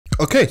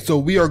Okay, so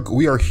we are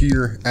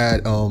here at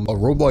a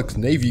Roblox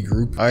Navy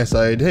group. I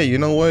decided, hey, you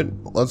know what?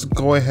 Let's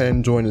go ahead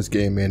and join this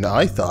game. And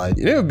I thought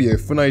it would be a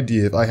fun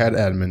idea if I had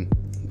admin.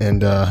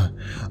 And I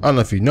don't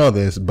know if you know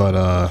this, but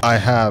I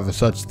have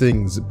such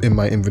things in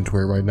my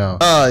inventory right now.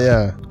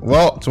 Yeah.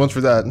 Well, so much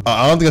for that.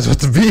 I don't think I'm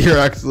supposed to be here,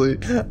 actually.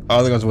 I don't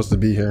think I'm supposed to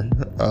be here.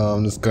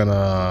 I'm just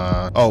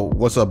gonna. Oh,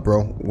 what's up,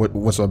 bro?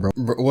 What's up, bro?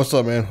 What's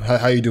up, man?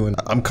 How you doing?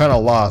 I'm kind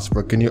of lost,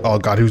 bro. Can you? Oh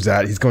God, who's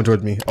that? He's coming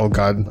towards me. Oh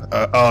God.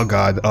 Oh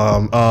God.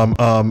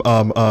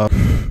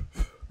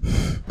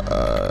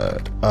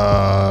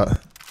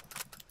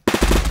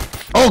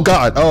 Oh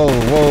God! Oh,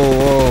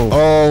 whoa, whoa!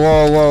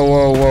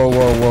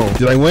 Oh, whoa!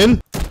 Did I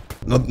win?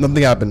 No,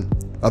 nothing happened.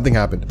 Nothing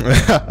happened.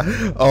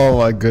 Oh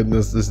my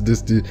goodness,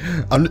 this dude.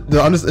 I'm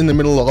just in the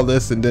middle of all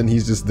this, and then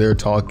he's just there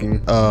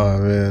talking. Oh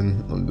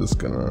man, I'm just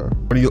gonna.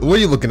 What are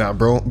you looking at,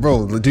 bro?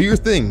 Bro, do your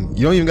thing.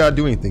 You don't even gotta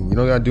do anything. You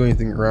don't gotta do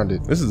anything around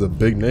it. This is a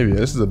big Navy.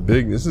 This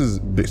is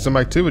some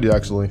activity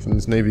actually from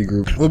this Navy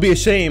group. It would be a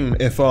shame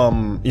if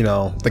you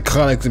know, the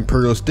ConX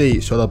Imperial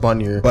State showed up on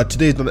here, but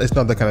today's it's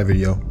not that kind of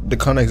video. The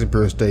ConX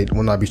Imperial State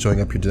will not be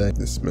showing up here today.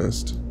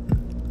 Dismissed.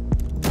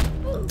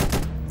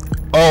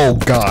 Oh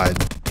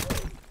God.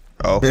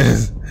 Oh,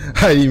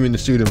 I didn't even mean to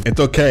shoot him. It's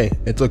okay.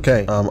 It's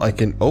okay. I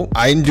can. Oh,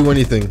 I didn't do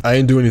anything. I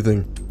didn't do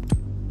anything.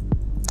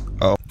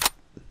 Oh,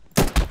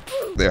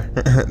 there.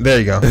 There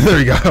you go. There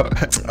you go.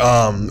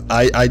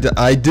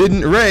 I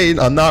didn't raid.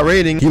 I'm not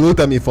raiding. He looked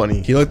at me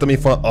funny. He looked at me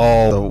fun.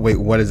 Oh, wait.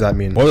 What does that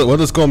mean? What does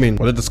the skull mean?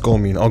 What did the skull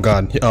mean? Oh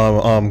God.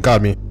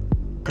 Got me.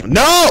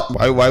 No!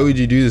 Why would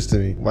you do this to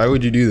me? Why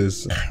would you do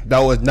this? That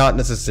was not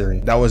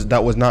necessary. That was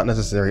not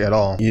necessary at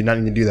all. You did not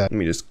need to do that. Let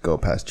me just go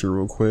past here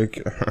real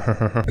quick.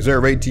 Is there a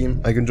raid team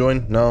I can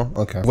join? No?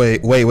 Okay.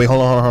 Wait,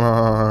 hold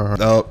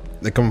on. Oh,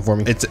 they're coming for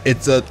me. It's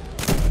a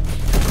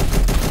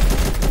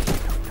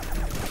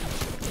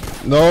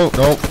No,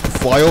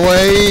 fly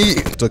away.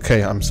 It's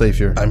okay, I'm safe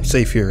here. I'm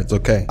safe here, it's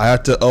okay. I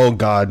have to, oh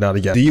God, not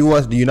again. The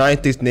United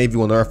States Navy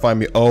will never find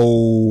me.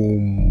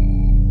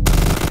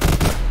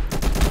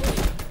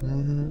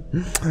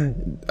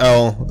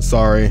 Oh,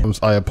 sorry.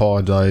 I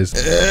apologize.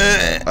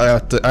 I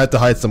have to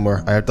hide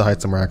somewhere. I have to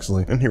hide somewhere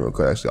actually. In here real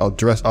quick. Actually, I'll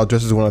dress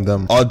as one of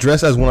them. I'll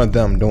dress as one of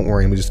them. Don't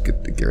worry. Let me just get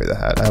rid of the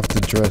hat. I have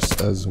to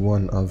dress as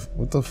one of.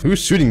 What the?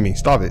 Who's shooting me?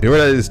 Stop it. Whoever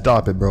that is,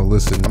 stop it, bro.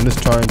 Listen, I'm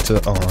just trying to.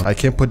 I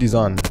can't put these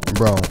on,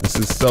 bro. This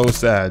is so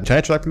sad. Can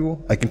I track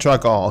people? I can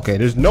track all. Okay.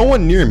 There's no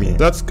one near me.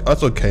 That's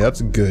okay.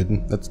 That's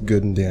good. That's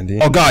good and dandy.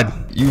 Oh God,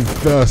 you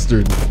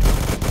bastard.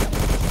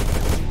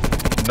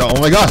 No,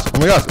 oh my gosh,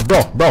 bro.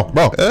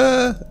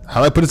 How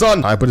do I put this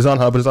on? How do I put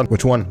this on?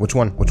 Which one?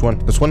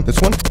 This one?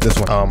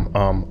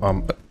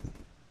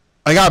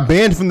 I got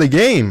banned from the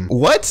game.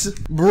 What?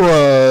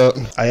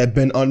 Bruh. I have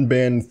been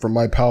unbanned from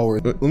my power.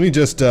 Let me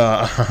just,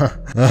 okay.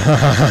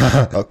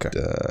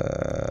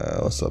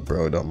 What's up,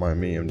 bro? Don't mind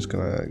me. I'm just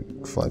gonna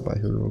fly by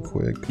here real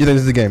quick. You think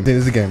this is the game? You think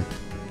this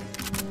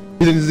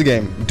is the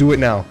game? Do it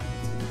now.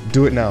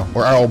 Do it now.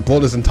 Or I'll blow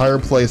this entire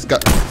place.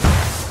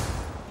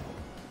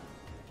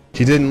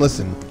 He didn't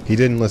listen. He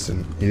didn't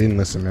listen,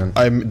 man.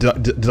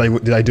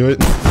 Did I do it?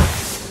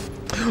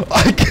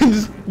 I can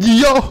just,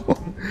 yo.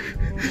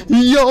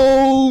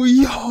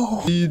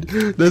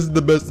 This is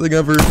the best thing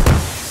ever.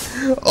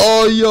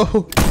 Oh, yo.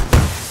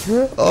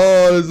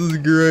 Oh, this is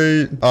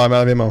great. Oh, I'm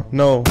out of ammo.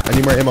 No, I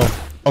need more ammo.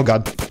 Oh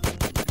God.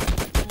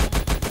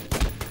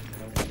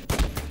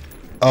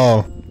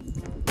 Oh.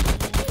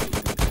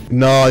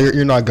 No,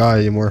 you're not guy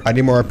anymore. I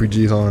need more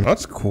RPGs on.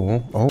 That's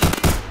cool. Oh.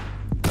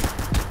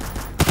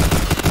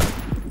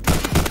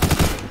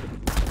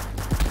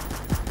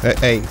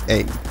 Hey,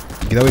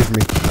 get away from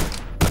me.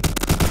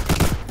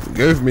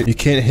 Get away from me. You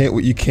can't hit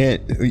what you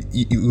can't.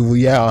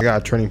 Yeah, I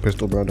got a training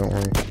pistol, bro. Don't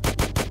worry.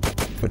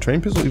 But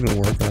training pistol even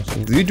work,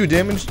 actually. Do you do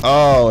damage?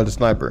 Oh, the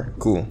sniper.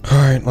 Cool. All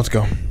right, let's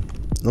go.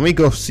 Let me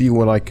go see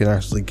what I can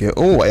actually get.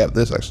 Oh, I have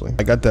this actually.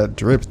 I got that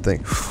drip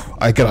thing.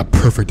 I got a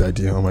perfect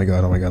idea. Oh my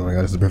god.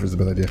 This is perfect. This is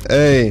the best idea.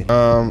 Hey,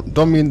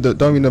 don't mean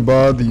to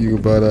bother you,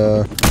 but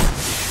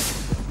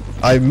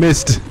I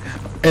missed.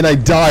 And I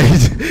died.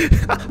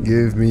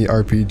 Give me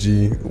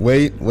RPG.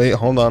 Wait,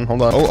 hold on.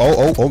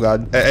 Oh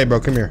God. Hey, bro,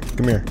 come here,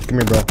 bro.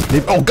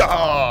 Oh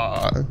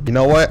God. You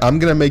know what? I'm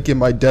gonna make it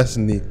my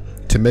destiny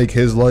to make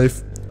his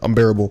life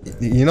unbearable.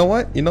 You know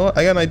what? I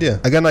got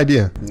an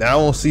idea. Now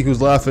we'll see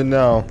who's laughing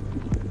now.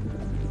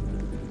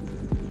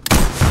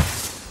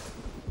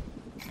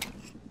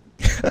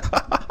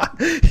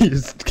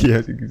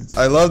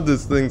 I love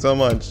this thing so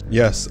much.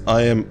 Yes,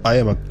 I am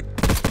a.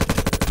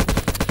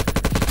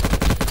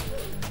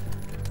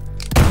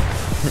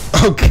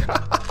 Oh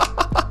God.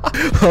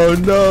 Oh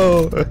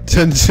no.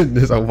 Attention,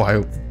 there's a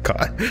wild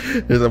guy.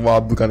 There's a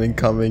wild blue gun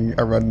incoming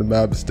around the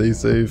map. Stay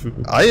safe.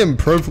 I am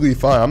perfectly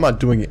fine. I'm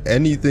not doing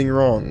anything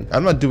wrong.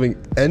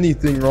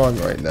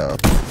 right now.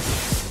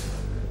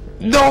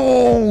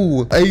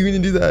 No! I didn't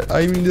even do that.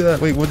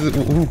 Wait, what is it?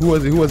 Who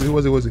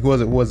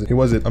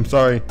was it? I'm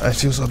sorry. I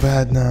feel so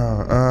bad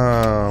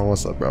now.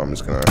 What's up, bro? I'm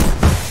just gonna.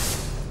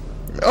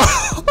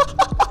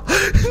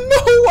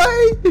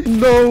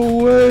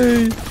 No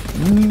way!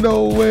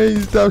 No way.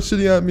 Stop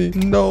shooting at me.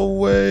 No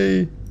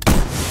way.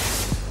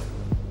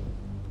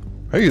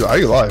 Are you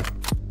alive?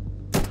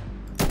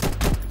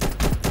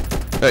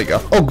 There you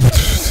go. Oh,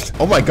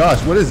 oh my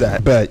gosh, what is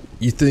that? Bet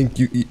you think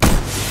you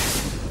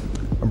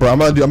bro, I'm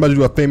about to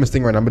do a famous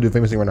thing right now.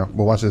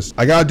 But watch this.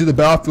 I gotta do the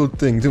battlefield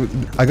thing.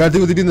 I gotta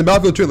do what they did in the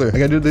battlefield trailer. I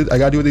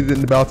gotta do what they did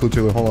in the battlefield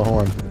trailer. Hold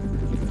on.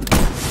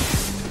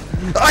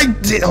 I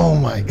did. Oh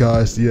my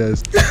gosh,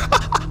 yes.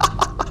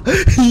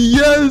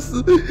 Yes.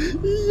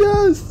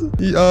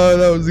 Oh,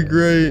 that was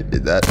great.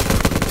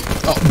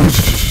 Oh.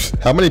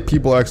 How many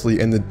people are actually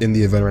in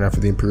the event right now for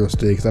the Imperial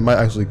stake? Because I might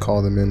actually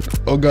call them in.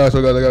 Oh gosh,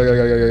 oh god.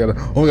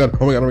 Oh my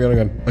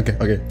god. Okay.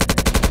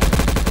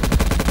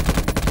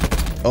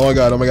 Oh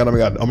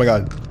my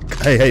god.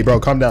 Hey, bro,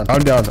 calm down. Oh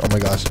my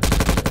gosh.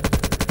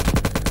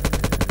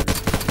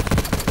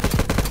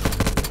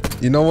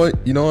 You know what?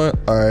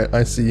 All right,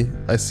 I see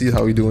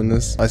how we doing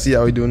this.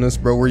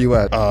 Bro. Where you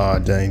at? Ah,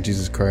 dang,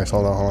 Jesus Christ.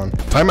 Hold on.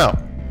 Time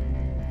out.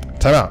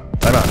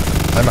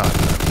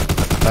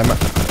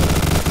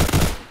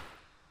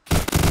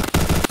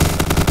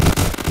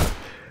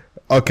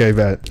 Okay,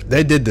 bet.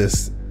 They did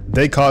this.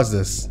 They caused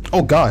this.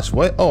 Oh gosh,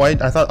 what? Oh, I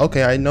thought,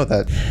 okay, I know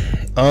that.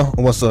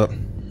 What's up?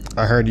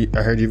 I heard you're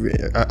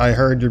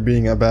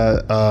being a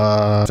bad,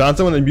 found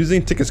someone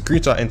abusing, take a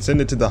screenshot and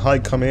send it to the high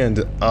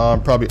command.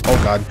 Probably,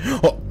 oh god.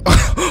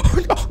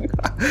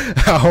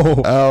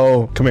 Oh,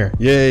 ow. Come here.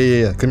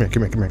 Yeah. Come here.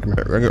 We're gonna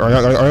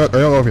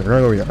go over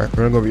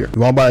here. You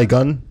wanna buy a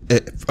gun?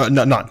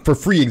 Not for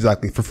free,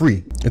 exactly. For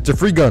free. It's a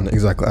free gun,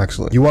 exactly,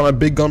 actually. You want a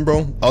big gun,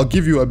 bro? I'll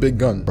give you a big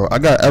gun. Bro, I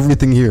got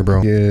everything here,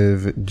 bro.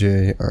 Give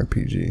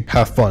JRPG.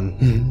 Have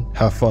fun.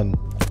 Have fun.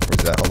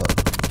 Where's that? Hold on.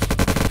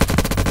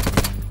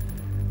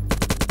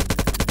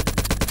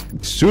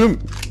 Shoot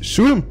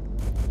him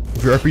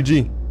with your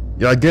RPG.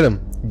 Yeah, get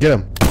him.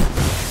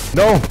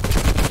 No,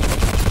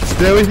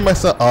 stay away from my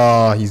son.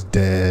 Ah, he's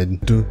dead.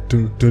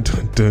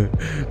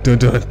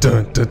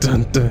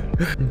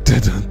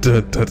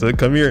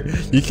 Come here.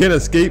 You can't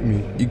escape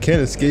me.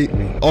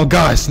 Oh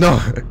gosh, no.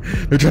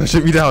 They're trying to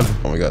shoot me down.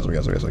 Oh my gosh.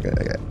 Okay.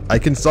 I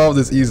can solve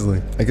this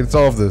easily.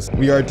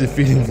 We are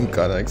defeating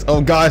BlueConX.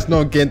 Oh gosh,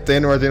 no, can't stay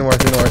in the water. They're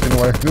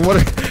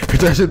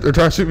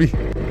trying to shoot me.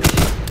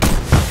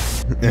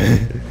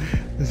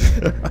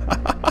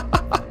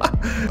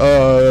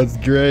 Oh, that's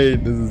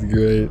great. This is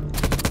great.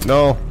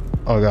 No.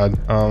 Oh god.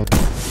 Oh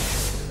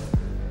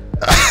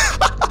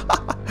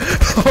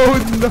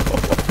no.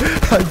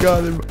 I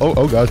got him.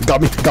 Oh god.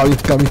 Got me. Wait, in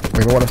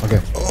the water. Okay.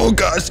 Oh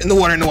gosh. In the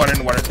water. No.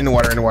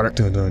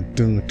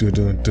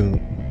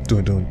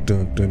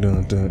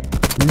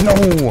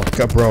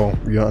 God, bro.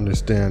 You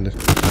understand.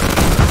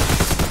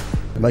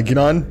 Can I get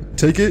on?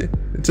 Take it.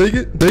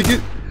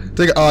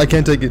 Oh, I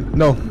can't take it.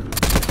 No.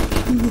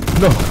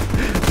 No.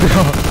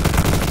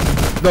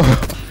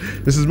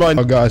 This is mine.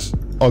 Oh gosh.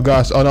 Oh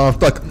no, I'm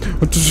stuck. Oh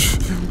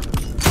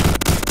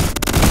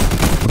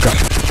god.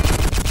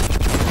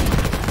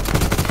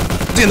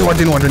 Didn't want.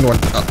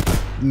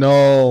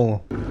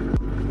 No.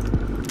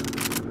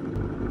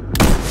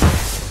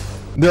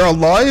 They're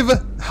alive?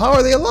 How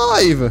are they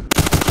alive?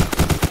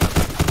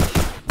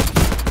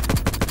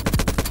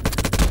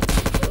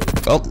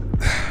 Oh.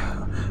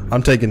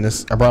 I'm taking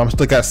this. Bro, I'm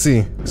stuck at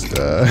sea.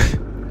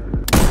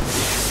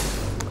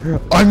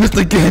 I missed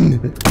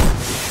again.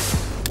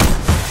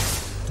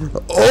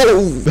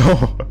 Oh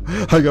no!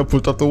 I got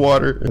pushed off the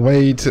water.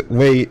 Wait.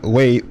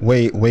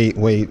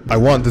 I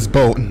want this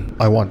boat.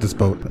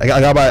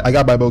 I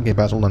got my boat game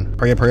pass. Hold on.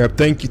 Hurry up.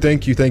 Thank you.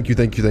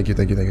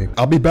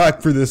 I'll be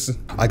back for this.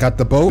 I got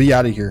the boat. We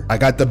out of here. I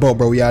got the boat,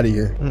 bro. We out of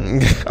here.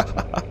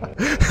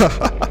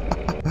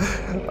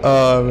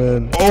 Oh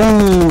man.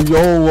 Oh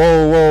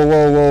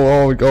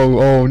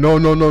no.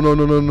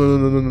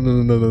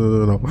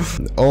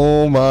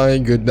 Oh my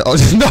goodness. Oh,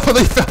 no,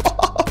 they fell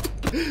off.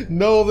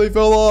 No, they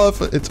fell off.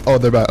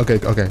 They're back. Okay.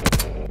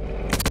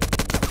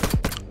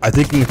 I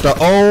think you can stop.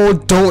 Oh,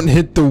 don't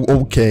hit the.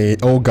 Okay.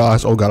 Oh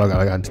gosh. Oh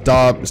god.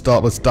 Stop. Let's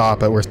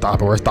stop it. We're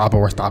stopping. I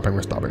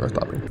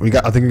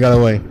think we got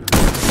away.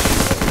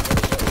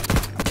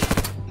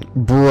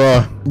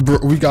 Bruh,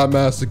 we got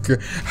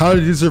massacred. How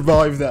did you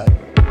survive that?